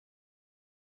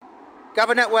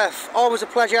Gavin Hepworth, always a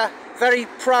pleasure. Very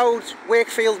proud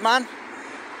Wakefield man.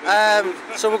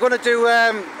 So we're going to do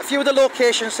a few of the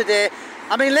locations today.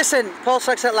 I mean, listen, Paul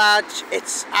Sykes at Large,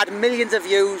 it's had millions of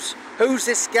views. Who's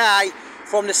this guy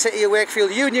from the city of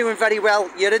Wakefield? You knew him very well.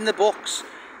 You're in the books.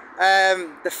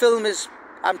 The film is,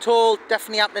 I'm told,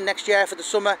 definitely happening next year for the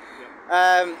summer.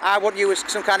 I want you as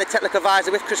some kind of technical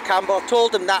advisor with Chris Campbell. I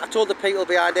told them that. I told the people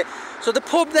behind it. So the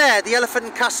pub there, the Elephant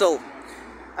and Castle.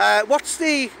 What's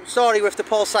the story with the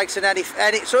Paul Sykes and Ernie?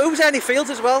 So who's Ernie Fields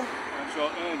as well? So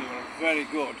Ernie was a very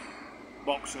good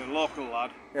boxer, local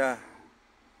lad. Yeah.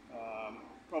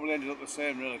 Probably ended up the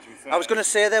same, really, to be fair. I was going to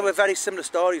say there were very similar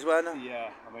stories, weren't there?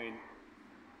 Yeah, I mean,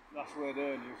 that's where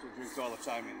Ernie used to drink all the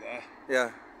time in there.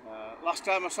 Yeah. Last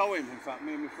time I saw him, in fact,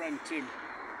 me and my friend Tim,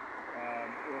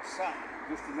 we were sat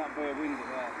just in that bay window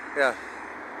there. Yeah.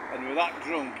 And we were that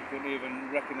drunk, you couldn't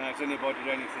even recognise anybody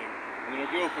or anything. And there were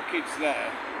a group of kids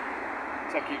there,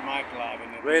 take it Michael out in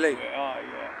the Really? Oh,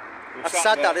 yeah. That's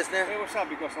sad, that, isn't it? It was sad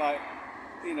because, like,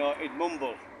 you know, he'd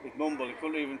mumble, he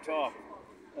couldn't even talk.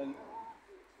 And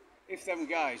if them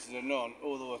guys had known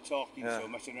who they were talking to,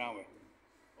 messing around with,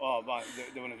 oh, man,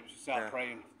 they were going to start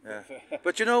praying. Yeah.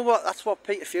 But you know what? That's what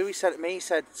Peter Fury said to me. He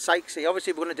said, Sykes,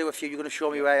 obviously we're going to do a few, you're going to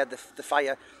show me where I had the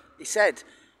fire. He said,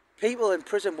 people in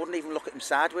prison wouldn't even look at him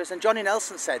sideways. And Johnny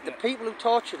Nelson said, the people who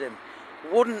tortured him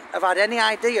wouldn't have had any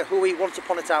idea who he once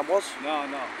upon a time was. No,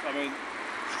 no. I mean,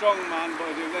 strong man, but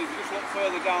if you just look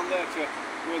further down there to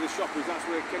where the shop is, that's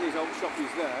where Kenny's old shop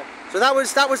is there. So that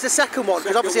was the second one,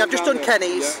 because obviously I've just done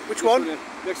Kenny's. Yeah, which one?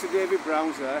 Next to David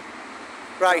Brown's there.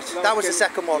 Right, that was the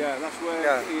second one. Yeah, that's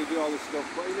where he did all this stuff.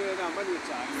 But in here now, many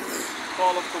times,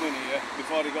 Paul had come in here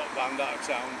before he got banned out of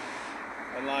town,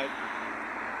 and like,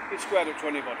 he squared up to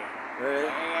anybody. Really?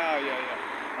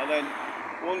 Yeah. And then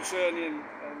once Ernie and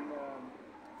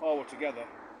Paul were together,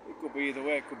 it could be either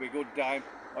way. It could be a good time,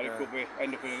 or it could be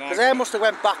end up in a nice. Because they must have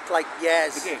went back like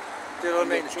years. They did. Do you know what I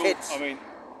mean? As kids. I mean,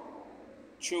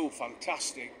 two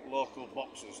fantastic local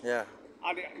boxers. Yeah.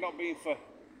 Had it not been for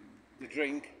the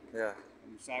drink. Yeah.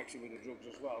 And Sykes with the drugs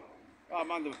as well. Oh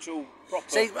man, there were two proper.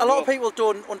 See, a lot of people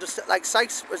don't understand. Like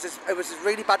Sykes was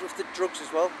really bad with the drugs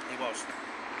as well. He was.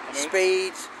 I mean,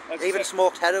 speed, even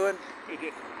smoked heroin. He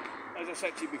did. As I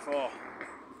said to you before,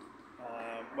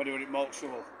 when he was at Malt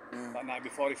Shovel that night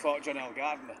before he fought John L.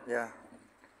 Gardner. Yeah.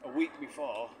 A week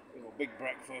before, it was big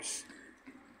breakfast,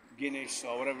 Guinness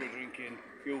or whatever he's drinking,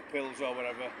 few pills or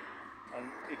whatever, and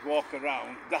he'd walk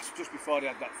around. That's just before he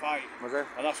had that fight. Was it?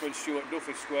 And that's when Stuart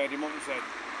Duffy squared him up and said,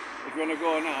 if you want to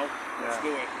go now, let's do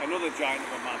it. Another giant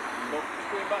of a man. But just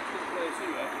going back to the place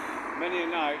here, many a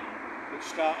night, they'd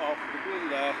start off, they'd go in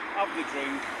there, have the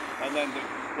drink, and then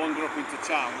they'd wander up into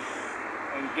town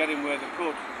and get him where they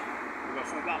could.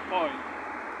 Because at that point,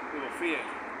 they were feared.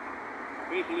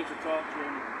 People used to talk to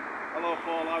him, hello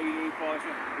Paul, how are you doing, Paul?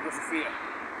 Because of fear.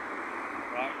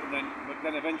 Right, but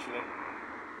then eventually,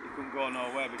 he couldn't go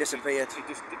nowhere. Disappeared. He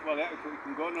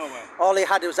couldn't go nowhere. All he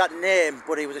had was that name,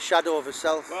 but he was a shadow of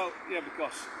himself. Well, yeah,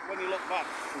 because when you look back,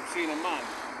 you've seen a man,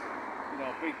 you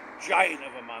know, a big giant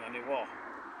of a man, and he was,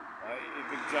 right, a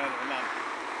big giant of a man.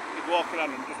 He'd walk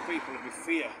around and just people would be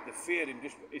fear. They feared him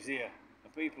just his ear.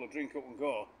 And people would drink up and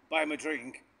go, buy him a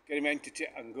drink, get him empty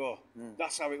and go.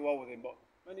 That's how it was with him. But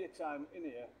many a time in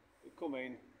here, he'd come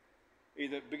in,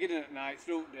 either beginning at night,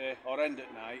 through the day, or end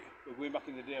at night. We're going back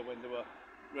in the day when there were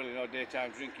really no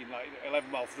daytime drinking, like 11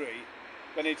 mile 3.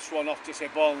 Then he'd swan off to say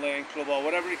Bourne Lane Club or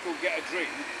wherever he could get a drink.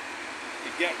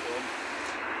 He'd get one,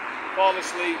 fall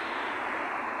asleep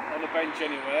on the bench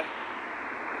anywhere,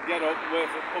 get up,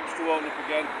 wait for pubs to open up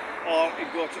again, or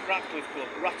he'd go to Ratcliffe Club,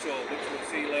 Rattle, which we'll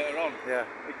see later on. Yeah.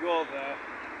 He'd go there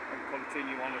and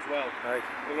continue on as well. Right.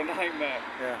 It was a nightmare.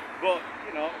 Yeah. But,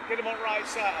 you know, get him on the right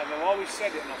side. I've always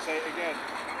said it and I'll say it again.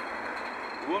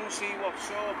 Once he was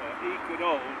sober, he could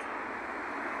hold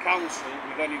counsel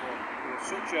with anyone. He was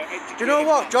such an educated. Do you know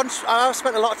what? I've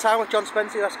spent a lot of time with John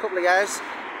Spencer the last couple of years.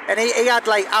 And he had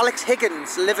like Alex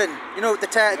Higgins living, you know, the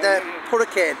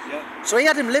hurricane. Yeah. So he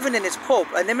had him living in his pub,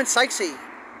 and him and Sykesy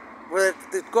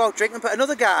they'd go out drinking. But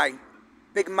another guy,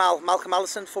 Big Malcolm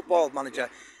Allison, football manager,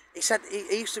 he said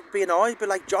he used to be annoyed, but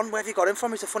like, John, where have you got him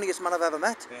from? He's the funniest man I've ever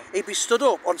met. Yeah. He'd be stood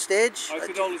up on stage. He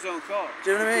could hold his own court.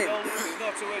 Do you know what I mean? There's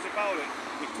no two ways about it.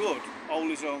 He could hold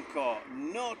his own court.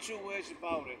 No two ways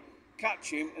about it.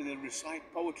 Catch him and then recite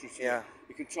poetry to you.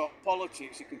 He can talk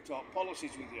politics, he can talk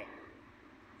policies with you.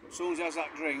 As soon as he has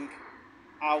that drink,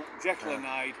 out, Jekyll and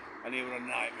Hyde, and he was a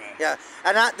nightmare. Yeah,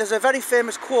 and there's a very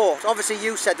famous quote. Obviously,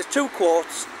 you said there's two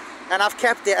quotes, and I've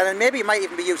kept it, and maybe it might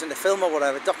even be used in the film or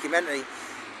whatever, documentary.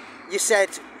 You said,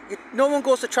 no one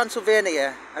goes to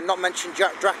Transylvania and not mention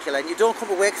Dracula, and you don't come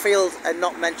to Wakefield and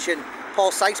not mention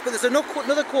Paul Sykes. But there's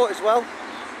another quote as well,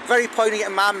 very poignant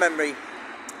in my memory.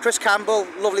 Chris Campbell,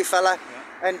 lovely fella,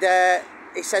 and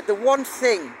he said the one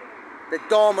thing that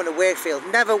doorman of Wakefield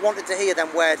never wanted to hear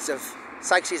them words of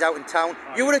Sykes is out in town.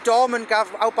 Oh, you were a doorman, Gav.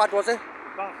 How bad was it?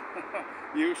 Bad.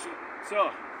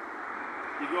 So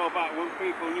you go back when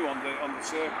people knew on the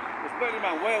circuit. But bear in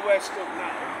mind where we're stood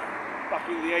now, back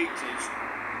in the 80s,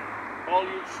 all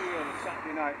you'd see on a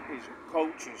Saturday night is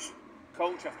coaches,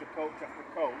 coach after coach after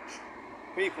coach,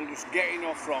 people just getting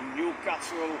off from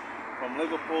Newcastle, from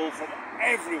Liverpool, from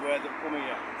everywhere that come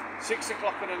here. 6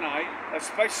 o'clock in the night,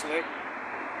 especially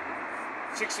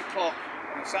 6 o'clock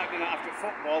on a Saturday night after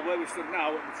football, where we stood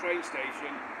now at the train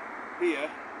station here,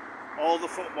 all the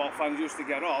football fans used to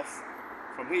get off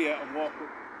from here and walk up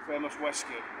famous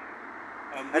Westgate.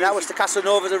 And that was to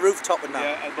Casanova, the rooftop and that?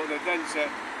 Yeah, but they then said,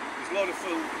 there's a lot of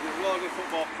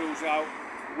football crews out,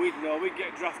 we'd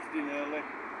get drafted in early,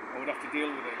 and we'd have to deal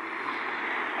with it.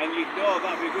 And you'd know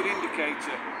that'd be a good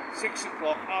indicator. 6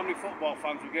 o'clock, how many football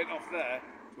fans were getting off there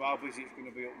to how busy it's going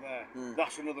to be up there.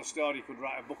 That's another story you could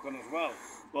write a book on as well.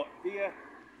 But here,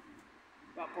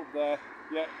 that pub there,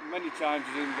 yeah, many times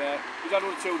he's in there. He's had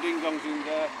one or two ding-dongs in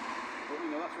there, but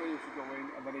you know, that's where he used to go in,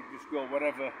 and then he'd just go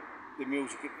wherever the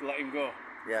music would let him go.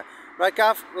 Yeah. Right,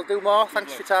 Gav, we'll do more.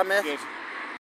 Thanks for your time, mate. Cheers.